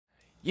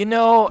You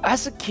know,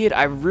 as a kid,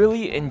 I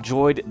really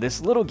enjoyed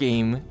this little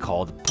game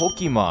called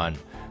Pokemon.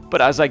 But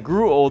as I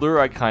grew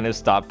older, I kind of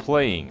stopped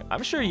playing.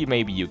 I'm sure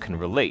maybe you can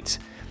relate.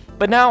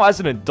 But now,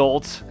 as an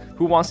adult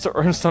who wants to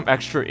earn some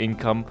extra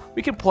income,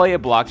 we can play a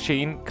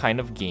blockchain kind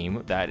of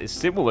game that is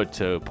similar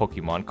to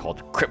Pokemon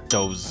called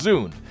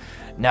CryptoZoon.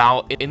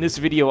 Now, in this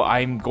video,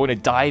 I'm going to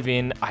dive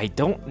in. I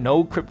don't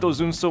know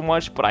CryptoZoon so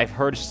much, but I've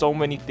heard so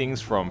many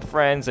things from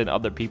friends and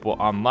other people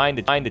online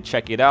to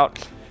check it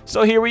out.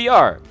 So here we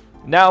are.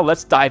 Now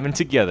let's dive in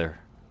together.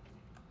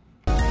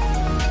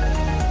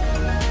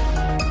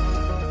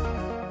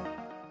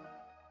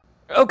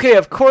 Okay,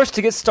 of course,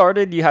 to get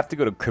started, you have to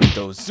go to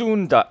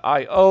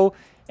CryptoZoon.io.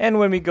 And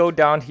when we go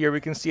down here, we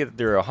can see that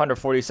there are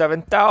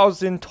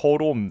 147,000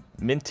 total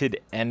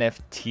minted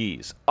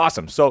NFTs.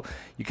 Awesome. So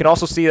you can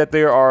also see that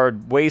there are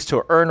ways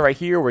to earn right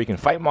here where you can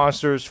fight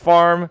monsters,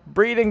 farm,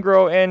 breed and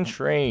grow, and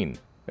train.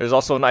 There's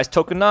also a nice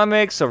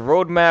tokenomics, a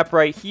roadmap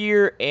right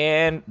here,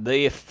 and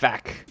the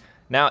FAQ.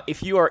 Now,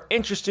 if you are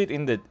interested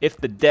in if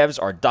the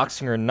devs are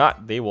doxing or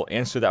not, they will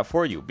answer that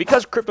for you.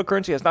 Because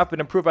cryptocurrency has not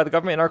been approved by the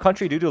government in our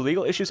country due to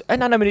legal issues,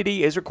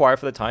 anonymity is required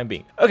for the time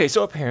being. Okay,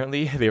 so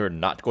apparently they are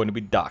not going to be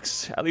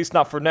doxed, at least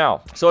not for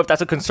now. So if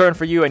that's a concern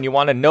for you and you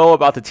want to know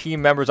about the team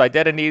members'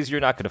 identities,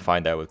 you're not going to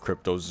find that with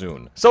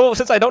CryptoZoon. So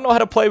since I don't know how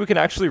to play, we can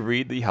actually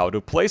read the how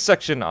to play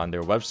section on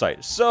their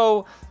website.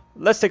 So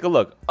let's take a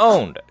look.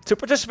 Owned. To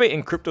participate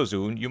in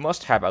CryptoZoon, you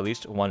must have at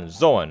least one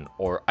Zoan,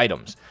 or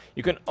items.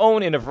 You can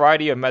own in a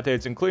variety of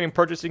methods, including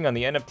purchasing on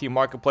the NFT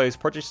marketplace,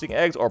 purchasing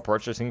eggs, or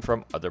purchasing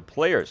from other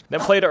players. Then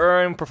play to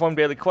earn, perform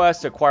daily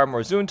quests, acquire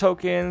more Zoon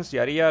tokens,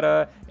 yada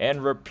yada,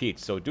 and repeat.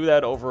 So do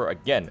that over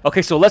again.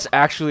 Okay, so let's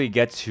actually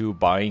get to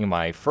buying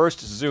my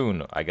first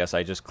Zoon. I guess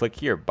I just click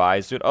here,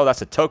 buy Zoon. Oh,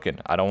 that's a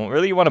token. I don't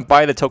really want to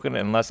buy the token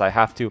unless I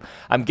have to.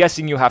 I'm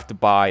guessing you have to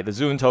buy the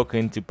Zoon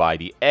token to buy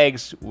the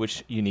eggs,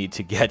 which you need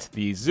to get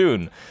the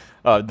Zoon.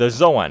 The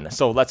Zoan.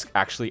 So let's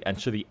actually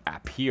enter the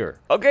app here.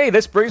 Okay,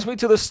 this brings me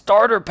to the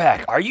starter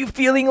pack. Are you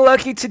feeling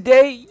lucky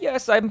today?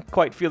 Yes, I'm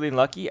quite feeling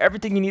lucky.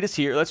 Everything you need is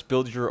here. Let's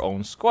build your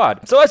own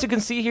squad. So as you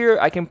can see here,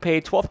 I can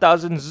pay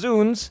 12,000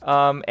 Zoons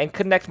and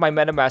connect my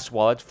MetaMask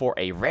wallet for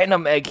a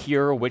random egg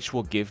here, which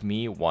will give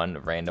me one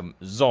random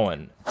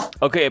Zoan.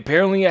 Okay,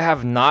 apparently I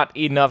have not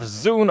enough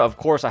Zoon. Of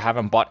course, I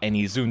haven't bought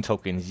any Zoon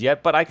tokens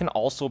yet, but I can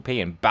also pay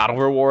in battle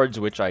rewards,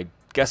 which I'm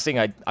guessing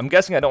I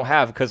don't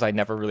have because I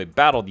never really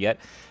battled yet.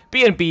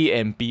 BNB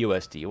and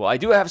BUSD. Well, I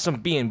do have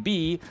some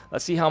BNB.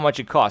 Let's see how much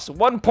it costs.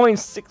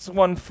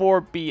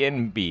 1.614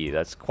 BNB.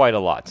 That's quite a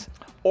lot.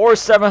 Or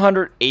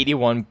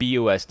 781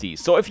 BUSD.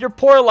 So if you're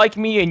poor like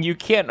me and you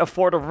can't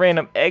afford a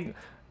random egg,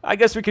 I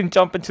guess we can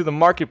jump into the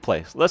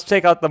marketplace. Let's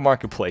check out the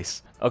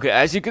marketplace. Okay,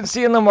 as you can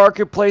see in the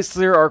marketplace,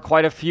 there are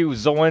quite a few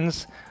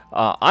Zoans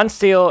on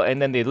sale,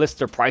 and then they list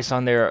their price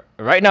on there.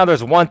 Right now,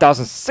 there's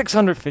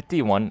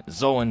 1,651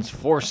 Zoans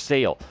for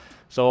sale.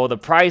 So the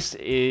price,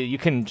 you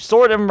can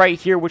sort them right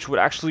here, which would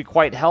actually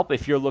quite help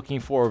if you're looking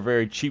for a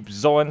very cheap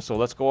Zoan. So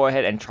let's go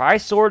ahead and try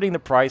sorting the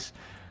price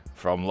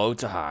from low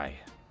to high.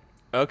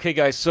 Okay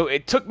guys, so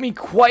it took me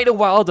quite a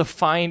while to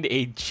find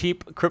a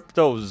cheap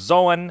crypto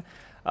Zoan.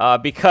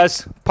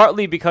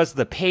 Partly because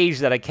the page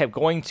that I kept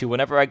going to,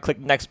 whenever I clicked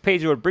next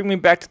page, it would bring me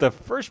back to the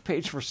first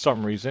page for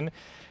some reason.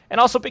 And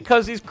also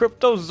because these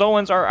crypto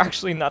Zoans are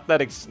actually not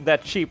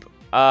that cheap.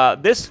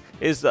 This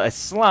is a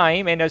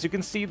slime, and as you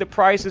can see, the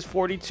price is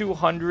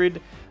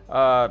 4,200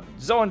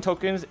 Zoan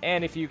tokens.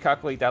 And if you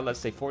calculate that, let's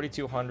say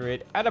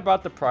 4,200 at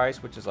about the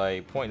price, which is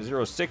like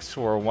 0.06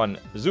 for one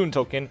Zoon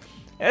token,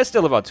 and it's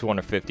still about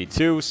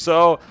 252.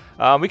 So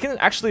we can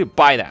actually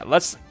buy that.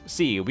 Let's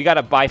see. We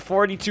gotta buy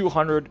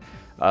 4,200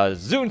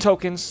 Zoon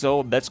tokens. So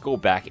let's go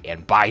back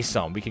and buy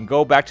some. We can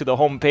go back to the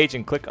home page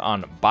and click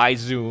on Buy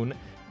Zoon,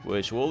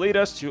 which will lead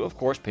us to, of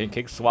course,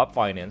 PancakeSwap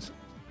Finance,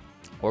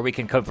 or we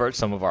can convert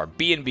some of our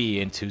BNB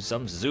into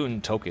some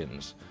Zoon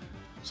tokens.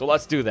 So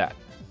let's do that.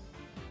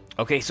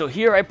 Okay, so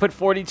here I put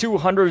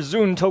 4,200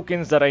 Zoon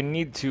tokens that I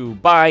need to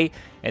buy,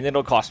 and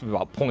it'll cost me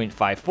about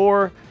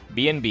 0.54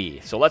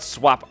 BNB. So let's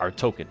swap our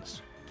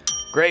tokens.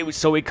 Great,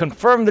 so we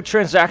confirmed the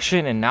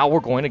transaction, and now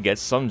we're going to get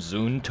some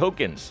Zoon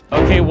tokens.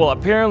 Okay, well,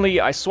 apparently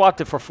I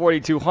swapped it for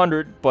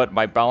 4,200, but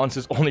my balance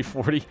is only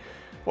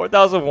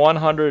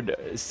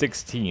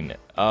 4,116.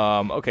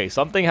 Okay,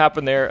 something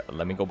happened there.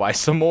 Let me go buy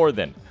some more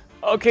then.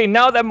 Okay,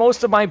 now that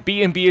most of my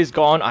BNB is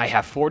gone, I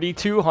have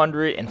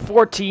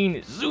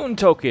 4,214 Zoon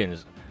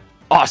tokens.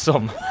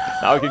 Awesome.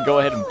 Now we can go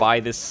ahead and buy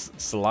this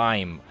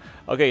slime.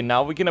 Okay,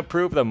 now we can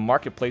approve the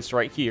marketplace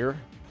right here.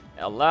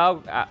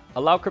 Allow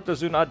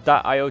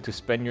CryptoZoon.io to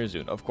spend your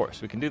Zoon. Of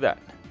course, we can do that.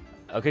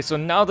 Okay, so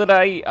now that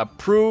I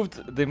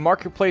approved the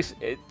marketplace,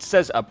 it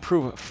says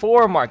approve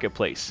for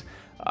marketplace.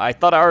 I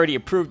thought I already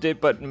approved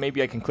it, but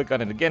maybe I can click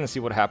on it again and see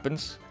what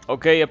happens.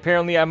 Okay,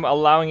 apparently I'm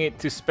allowing it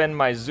to spend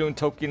my Zoon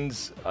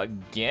tokens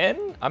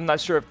again. I'm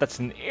not sure if that's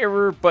an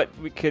error, but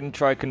we can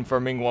try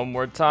confirming one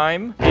more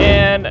time.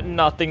 And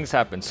nothing's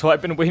happened. So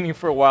I've been waiting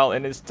for a while,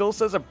 and it still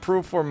says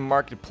approve for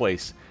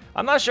marketplace.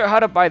 I'm not sure how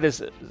to buy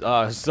this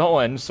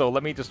Zoan, so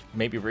let me just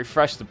maybe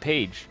refresh the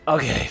page.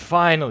 Okay,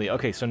 finally.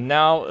 Okay, so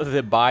now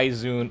the buy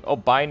Zoon, oh,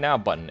 buy now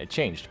button, it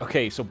changed.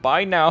 Okay, so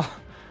buy now.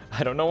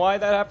 I don't know why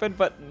that happened,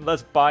 but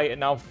let's buy it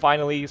now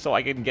finally so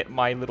I can get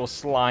my little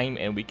slime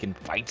and we can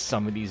fight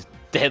some of these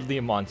deadly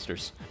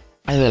monsters.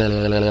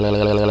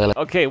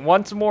 Okay,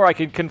 once more I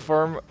can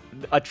confirm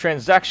a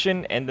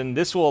transaction and then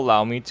this will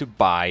allow me to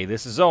buy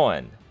this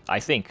Zoan,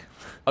 I think.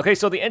 Okay,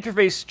 so the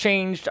interface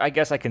changed. I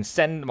guess I can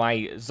send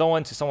my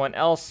Zoan to someone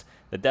else.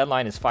 The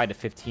deadline is 5 to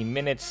 15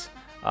 minutes,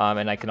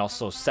 and I can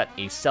also set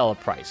a sell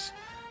price.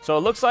 So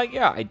it looks like,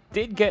 yeah, I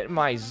did get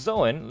my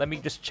Zoan. Let me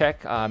just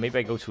check. Maybe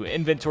I go to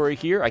inventory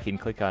here. I can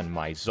click on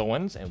my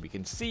Zoans, and we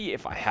can see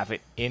if I have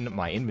it in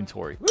my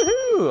inventory.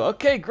 Woohoo!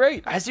 Okay,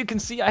 great. As you can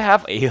see, I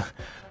have a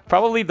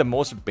probably the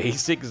most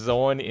basic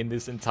Zoan in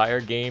this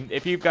entire game.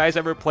 If you guys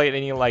ever played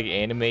any like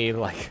anime,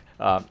 like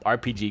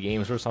RPG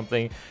games or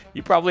something,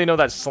 you probably know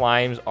that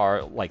slimes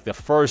are like the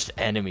first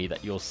enemy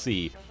that you'll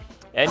see.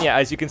 And yeah,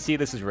 as you can see,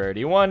 this is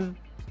rarity 1,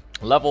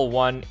 level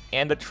 1,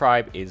 and the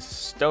tribe is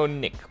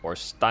Stonic or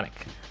Stonic.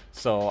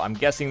 So I'm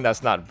guessing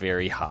that's not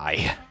very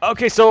high.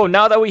 Okay, so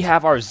now that we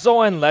have our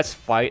Zoan, let's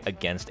fight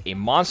against a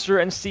monster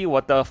and see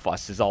what the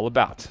fuss is all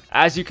about.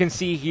 As you can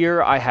see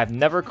here, I have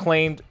never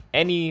claimed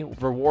any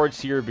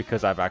rewards here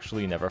because I've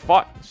actually never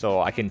fought.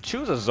 So I can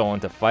choose a Zoan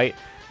to fight.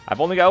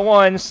 I've only got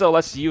one, so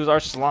let's use our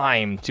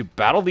slime to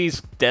battle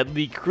these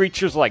deadly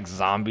creatures like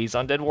zombies,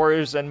 undead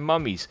warriors, and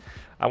mummies.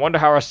 I wonder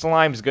how our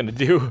slime is gonna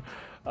do.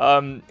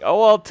 Oh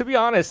well, to be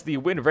honest, the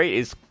win rate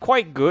is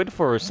quite good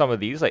for some of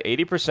these, like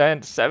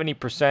 80%,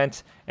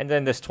 70%, and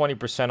then this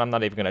 20%, I'm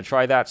not even gonna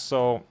try that.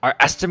 So our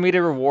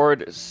estimated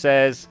reward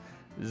says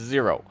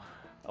 0.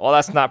 Well,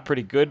 that's not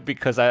pretty good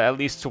because I at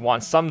least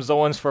want some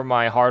Zoans for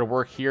my hard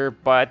work here,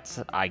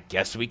 but I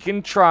guess we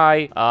can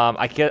try.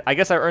 I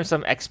guess I earned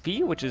some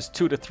XP, which is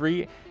 2 to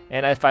 3.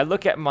 And if I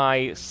look at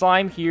my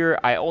slime here,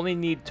 I only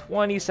need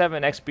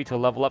 27 XP to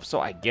level up,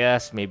 so I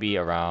guess maybe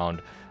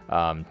around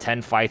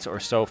 10 fights or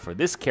so for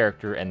this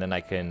character, and then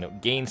I can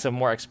gain some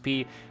more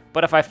XP.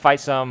 But if I fight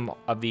some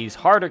of these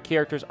harder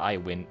characters, I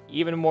win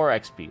even more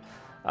XP.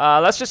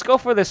 Let's just go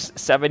for this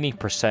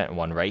 70%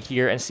 one right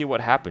here and see what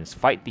happens.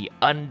 Fight the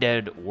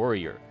undead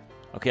warrior.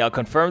 Okay, I'll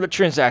confirm the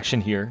transaction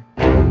here.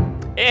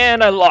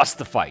 And I lost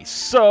the fight.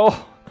 So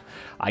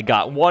I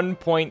got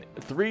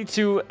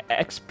 1.32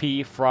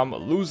 XP from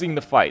losing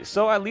the fight.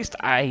 So at least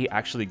I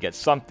actually get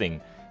something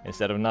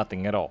instead of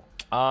nothing at all.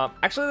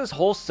 Actually, this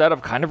whole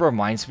setup kind of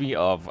reminds me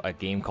of a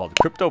game called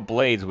Crypto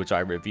Blades, which I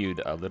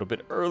reviewed a little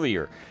bit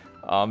earlier.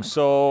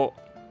 So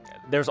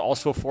there's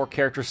also 4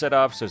 character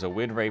setups. There's a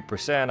win rate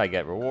percent. I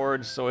get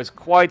rewards. So it's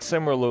quite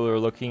similar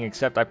looking,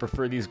 except I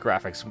prefer these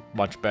graphics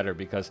much better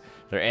because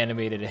they're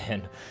animated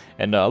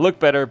and look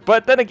better.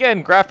 But then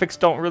again, graphics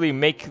don't really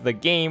make the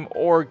game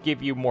or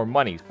give you more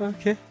money.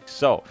 Okay.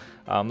 So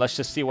let's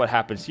just see what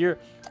happens here.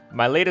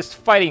 My latest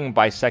fighting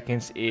by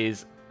seconds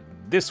is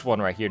this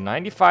one right here,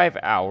 95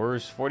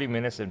 hours, 40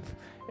 minutes, and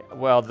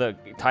well, the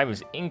time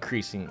is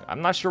increasing.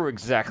 I'm not sure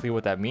exactly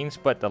what that means,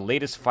 but the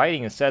latest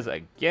fighting, it says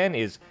again,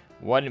 is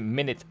 1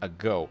 minute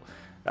ago.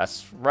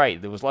 That's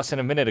right, it was less than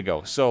a minute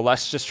ago. So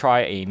let's just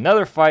try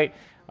another fight.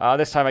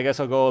 This time I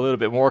guess I'll go a little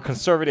bit more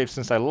conservative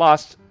since I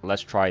lost.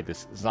 Let's try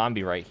this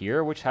zombie right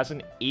here, which has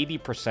an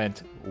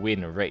 80%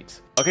 win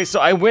rate. Okay, so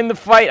I win the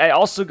fight. I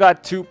also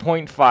got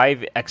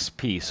 2.5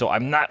 XP, so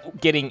I'm not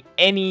getting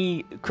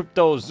any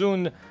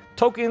CryptoZoon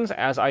tokens,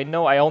 as I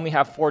know I only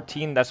have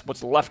 14. That's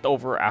what's left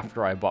over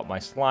after I bought my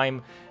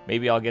slime.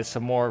 Maybe I'll get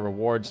some more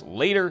rewards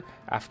later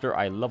after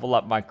I level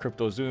up my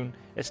CryptoZoon.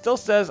 It still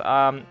says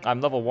I'm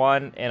level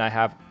 1 and I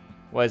have,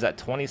 what is that,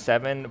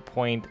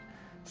 27.78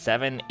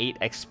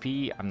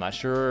 XP. I'm not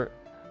sure.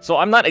 So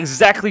I'm not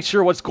exactly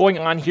sure what's going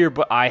on here,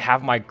 but I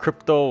have my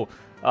crypto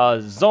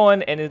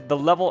Zoan and the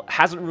level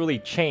hasn't really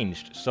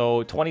changed.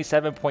 So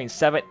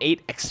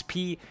 27.78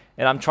 XP,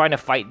 and I'm trying to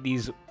fight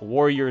these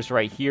warriors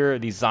right here,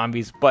 these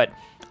zombies, but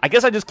I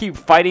guess I just keep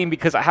fighting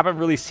because I haven't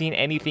really seen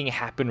anything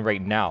happen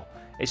right now.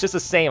 It's just the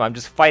same. I'm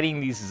just fighting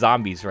these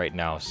zombies right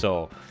now.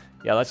 So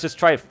yeah, let's just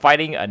try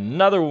fighting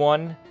another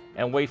one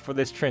and wait for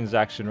this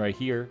transaction right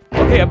here.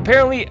 Okay,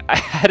 apparently I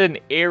had an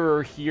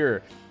error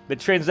here. The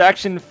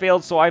transaction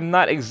failed, so I'm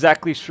not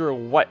exactly sure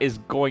what is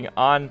going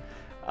on.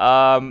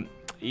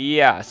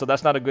 Yeah, so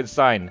that's not a good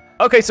sign.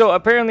 Okay, so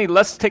apparently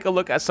let's take a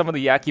look at some of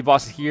the Yaki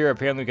bosses here.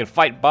 Apparently we can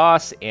fight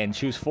boss and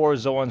choose 4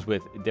 Zoans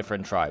with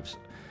different tribes.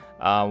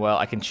 Well,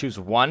 I can choose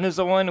one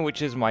Zoan,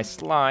 which is my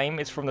slime.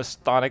 It's from the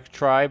Stonic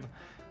tribe.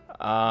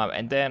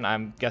 And then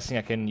I'm guessing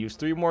I can use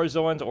 3 more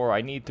Zoans, or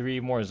I need 3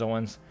 more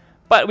Zoans.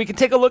 But we can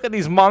take a look at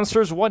these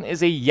monsters. One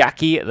is a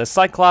Yaki, the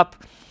Cyclop.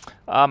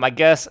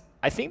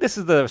 I think this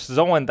is the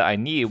Zoan that I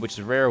need, which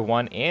is rare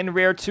 1 and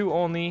rare 2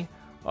 only.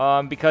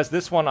 Because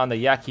this one on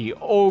the Yaki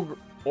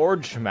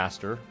Orge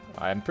Master,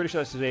 I'm pretty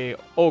sure this is a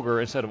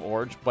Ogre instead of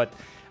Orge, but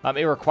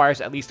it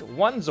requires at least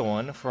 1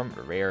 Zoan from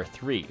rare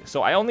 3.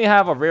 So I only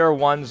have a rare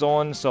 1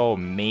 Zoan, so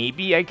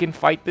maybe I can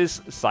fight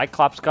this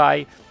Cyclops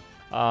guy.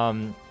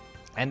 And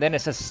then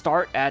it says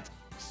start at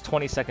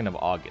 22nd of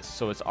August.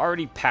 So it's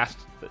already past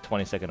the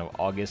 22nd of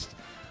August.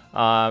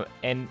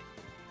 And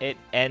it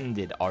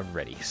ended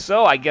already.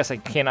 So I guess I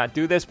cannot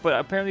do this, but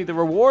apparently the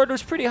reward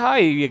was pretty high.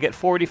 You get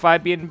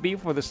 45 BNB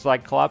for the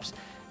Cyclops,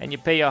 and you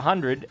pay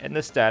 100, and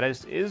the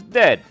status is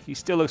dead. He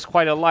still looks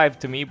quite alive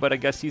to me, but I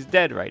guess he's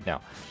dead right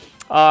now.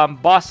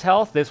 Boss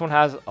health, this one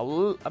has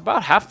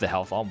about half the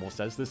health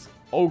almost as this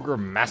Ogre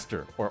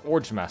Master, or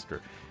Orge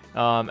Master.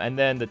 And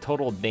then the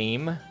total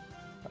dame,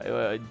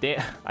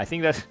 I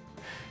think that's,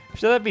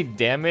 should that be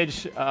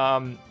damage?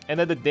 And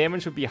then the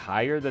damage would be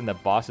higher than the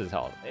boss's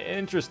health.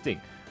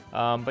 Interesting.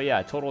 But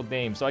yeah, total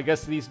dame. So I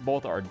guess these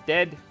both are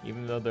dead,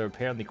 even though they're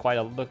apparently quite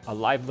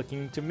alive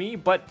looking to me.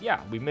 But yeah,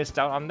 we missed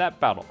out on that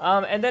battle.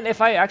 And then if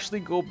I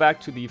actually go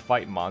back to the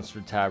fight monster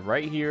tab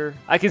right here,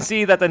 I can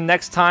see that the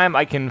next time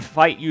I can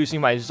fight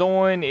using my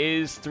Zoan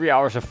is 3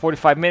 hours and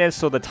 45 minutes.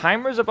 So the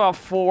timer is about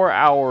 4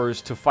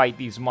 hours to fight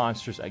these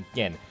monsters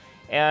again.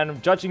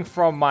 And judging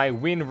from my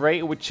win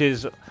rate, which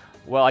is,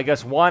 well, I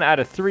guess 1 out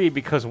of 3,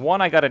 because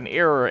 1 I got an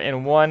error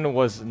and 1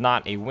 was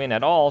not a win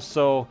at all.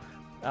 So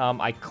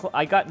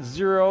I got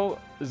 0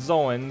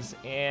 Zoans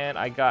and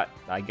I got,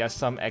 I guess,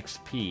 some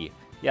XP.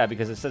 Yeah,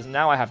 because it says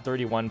now I have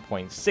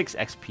 31.6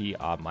 XP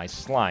on my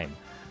slime.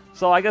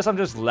 So I guess I'm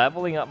just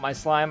leveling up my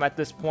slime at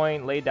this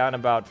point. Laid down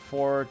about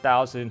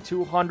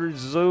 4,200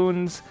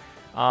 Zoons.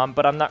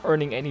 But I'm not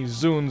earning any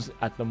Zoons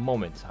at the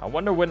moment. I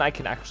wonder when I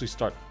can actually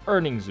start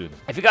earning Zoons.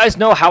 If you guys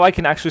know how I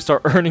can actually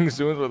start earning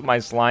Zoons with my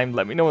slime,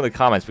 let me know in the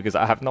comments, because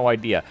I have no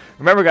idea.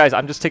 Remember guys,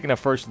 I'm just taking a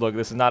first look.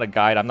 This is not a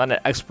guide. I'm not an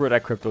expert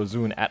at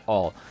CryptoZoon at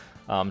all.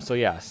 So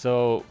yeah,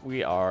 so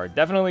we are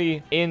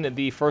definitely in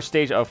the first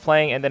stage of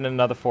playing, and then in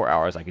another 4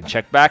 hours I can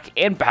check back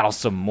and battle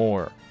some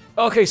more.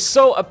 Okay,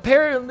 so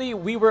apparently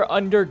we were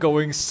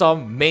undergoing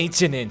some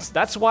maintenance.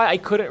 That's why I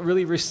couldn't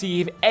really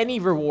receive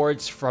any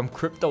rewards from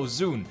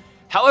CryptoZoon.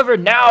 However,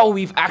 now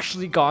we've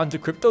actually gone to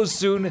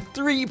CryptoZoon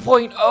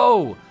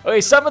 3.0.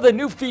 Okay, some of the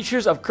new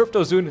features of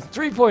CryptoZoon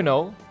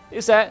 3.0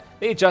 is that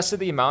they adjusted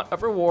the amount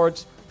of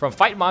rewards from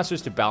fight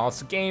monsters to balance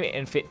the game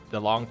and fit the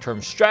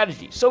long-term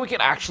strategy. So we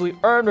can actually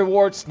earn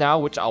rewards now,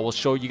 which I will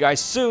show you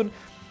guys soon.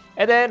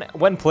 And then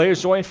when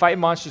players join fight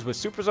monsters with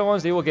Super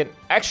Zones, they will get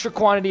extra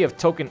quantity of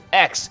token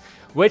X,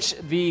 which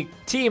the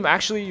team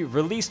actually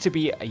released to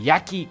be a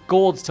Yaki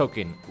Gold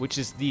token, which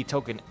is the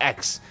token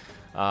X.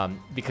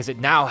 Because it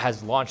now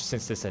has launched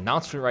since this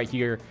announcement right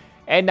here,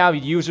 and now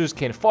users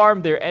can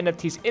farm their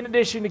NFTs in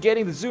addition to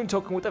getting the Zoon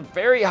token with a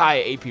very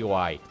high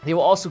APY. They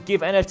will also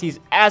give NFTs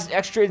as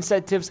extra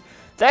incentives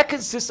that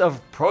consist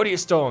of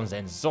Proteus stones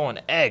and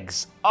Zoan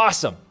eggs.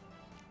 Awesome!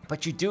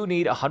 But you do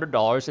need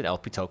 $100 in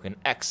LP token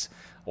X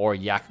or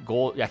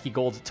Yaki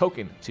Gold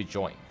token to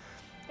join.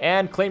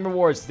 And claim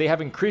rewards, they have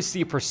increased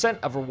the percent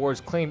of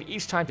rewards claimed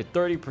each time to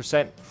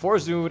 30% for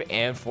Zoon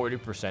and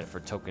 40%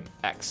 for token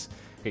X.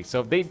 Okay,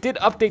 so they did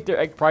update their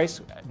egg price,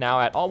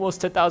 now at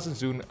almost 10,000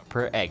 Zoon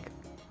per egg.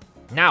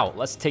 Now,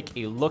 let's take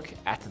a look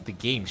at the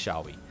game,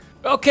 shall we?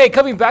 Okay,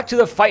 coming back to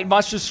the fight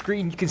monster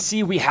screen, you can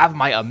see we have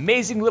my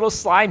amazing little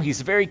slime.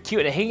 He's very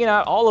cute and hanging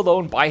out all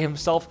alone by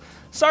himself.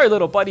 Sorry,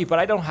 little buddy, but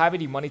I don't have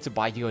any money to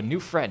buy you a new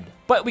friend.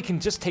 But we can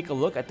just take a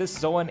look at this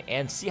Zoan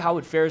and see how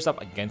it fares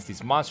up against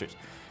these monsters.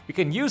 We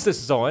can use this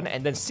Zoan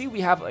and then see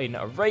we have an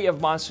array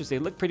of monsters. They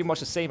look pretty much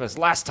the same as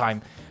last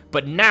time,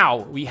 but now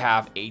we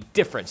have a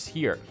difference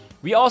here.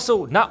 We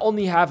also not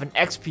only have an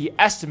XP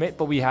estimate,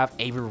 but we have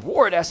a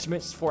reward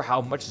estimate for how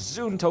much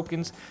Zoon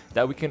tokens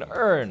that we can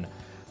earn.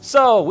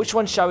 So, which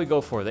one shall we go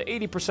for? The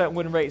 80%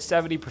 win rate,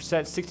 70%,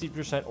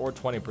 60%, or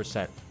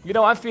 20%? You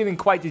know, I'm feeling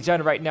quite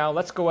degenerate right now.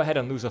 Let's go ahead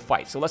and lose a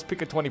fight. So let's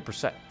pick a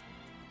 20%.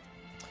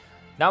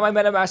 Now my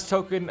MetaMask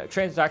token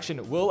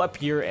transaction will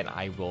appear and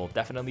I will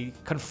definitely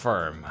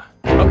confirm.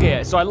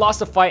 Okay, so I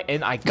lost a fight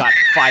and I got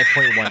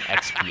 5.1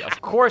 XP.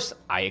 Of course,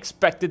 I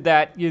expected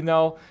that, you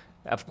know.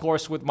 Of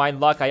course, with my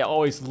luck, I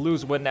always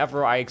lose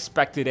whenever I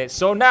expected it.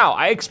 So now,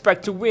 I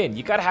expect to win.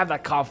 You gotta have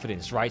that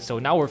confidence, right? So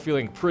now we're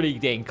feeling pretty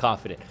dang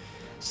confident.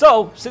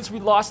 So, since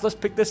we lost, let's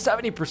pick the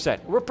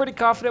 70%. We're pretty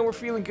confident, we're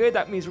feeling good.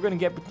 That means we're gonna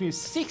get between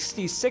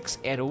 66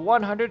 and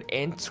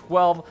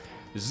 112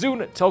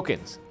 Zoon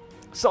tokens.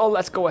 So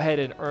let's go ahead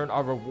and earn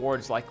our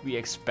rewards like we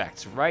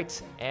expect, right?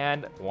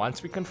 And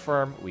once we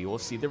confirm, we will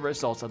see the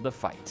results of the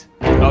fight.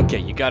 Okay,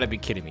 you gotta be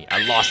kidding me.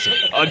 I lost it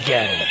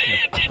again.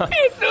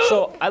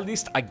 So at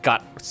least I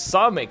got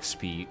some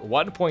XP,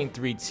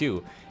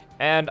 1.32.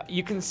 And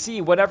you can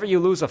see whenever you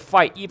lose a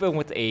fight, even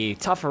with a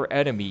tougher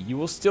enemy, you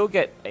will still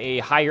get a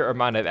higher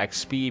amount of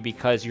XP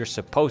because you're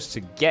supposed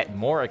to get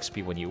more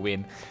XP when you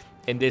win.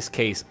 In this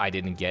case, I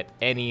didn't get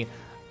any.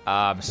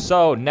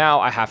 So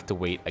now I have to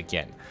wait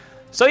again.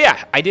 So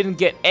yeah, I didn't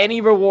get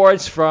any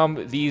rewards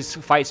from these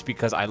fights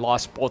because I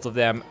lost both of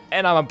them,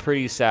 and I'm a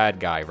pretty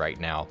sad guy right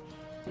now.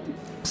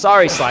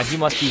 Sorry, Slime, you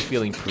must be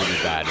feeling pretty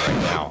bad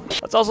right now.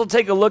 Let's also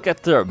take a look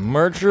at the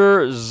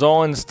Merger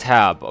Zones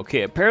tab.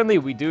 Okay, apparently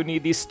we do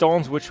need these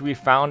stones, which we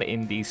found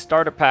in the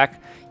starter pack.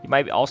 You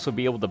might also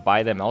be able to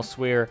buy them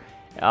elsewhere.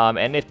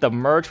 And if the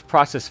merge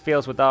process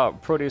fails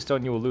without Proteus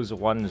stone, you will lose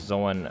one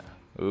Zoan,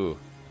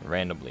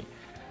 randomly.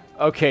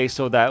 Okay,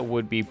 so that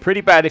would be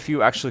pretty bad if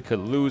you actually could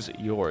lose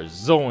your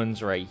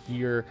zones right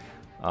here.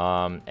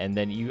 And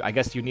then I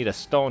guess you need a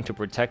stone to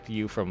protect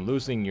you from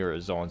losing your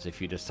zones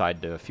if you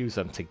decide to fuse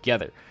them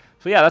together.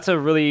 So yeah, that's a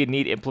really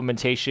neat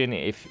implementation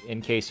if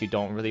in case you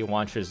don't really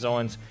want your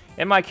zones.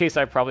 In my case,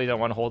 I probably don't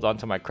want to hold on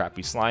to my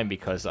crappy slime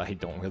because I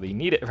don't really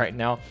need it right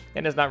now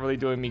and it's not really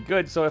doing me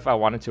good. So if I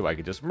wanted to, I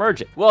could just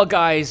merge it. Well,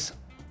 guys,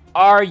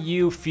 are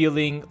you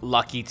feeling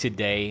lucky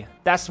today?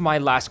 That's my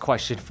last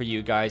question for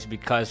you guys,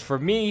 because for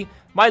me,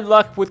 my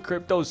luck with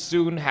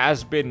CryptoZoon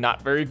has been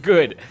not very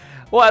good.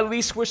 Well, at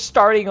least we're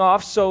starting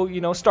off, so,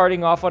 you know,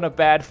 starting off on a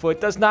bad foot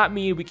does not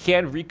mean we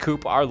can't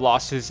recoup our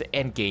losses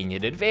and gain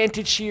an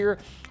advantage here.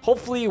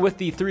 Hopefully with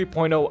the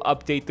 3.0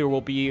 update, there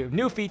will be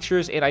new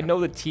features, and I know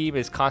the team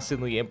is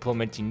constantly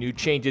implementing new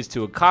changes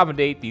to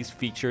accommodate these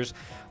features,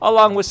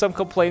 along with some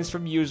complaints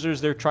from users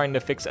they're trying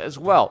to fix as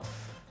well.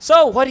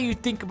 So, what do you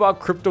think about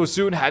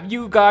CryptoZoon? Have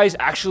you guys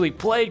actually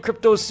played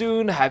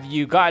CryptoZoon? Have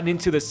you gotten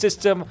into the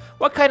system?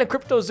 What kind of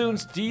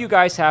CryptoZoons do you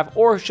guys have?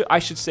 Or I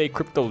should say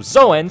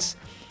CryptoZoans?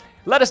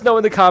 Let us know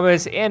in the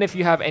comments, and if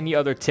you have any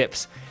other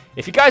tips.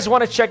 If you guys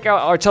want to check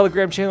out our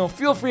Telegram channel,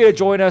 feel free to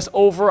join us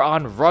over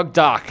on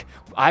RugDoc.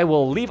 I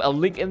will leave a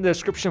link in the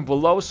description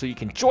below so you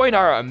can join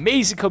our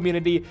amazing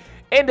community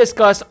and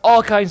discuss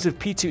all kinds of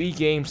P2E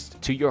games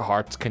to your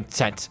heart's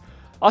content.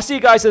 I'll see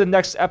you guys in the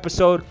next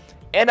episode.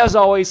 And as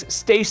always,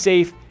 stay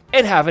safe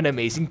and have an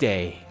amazing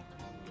day.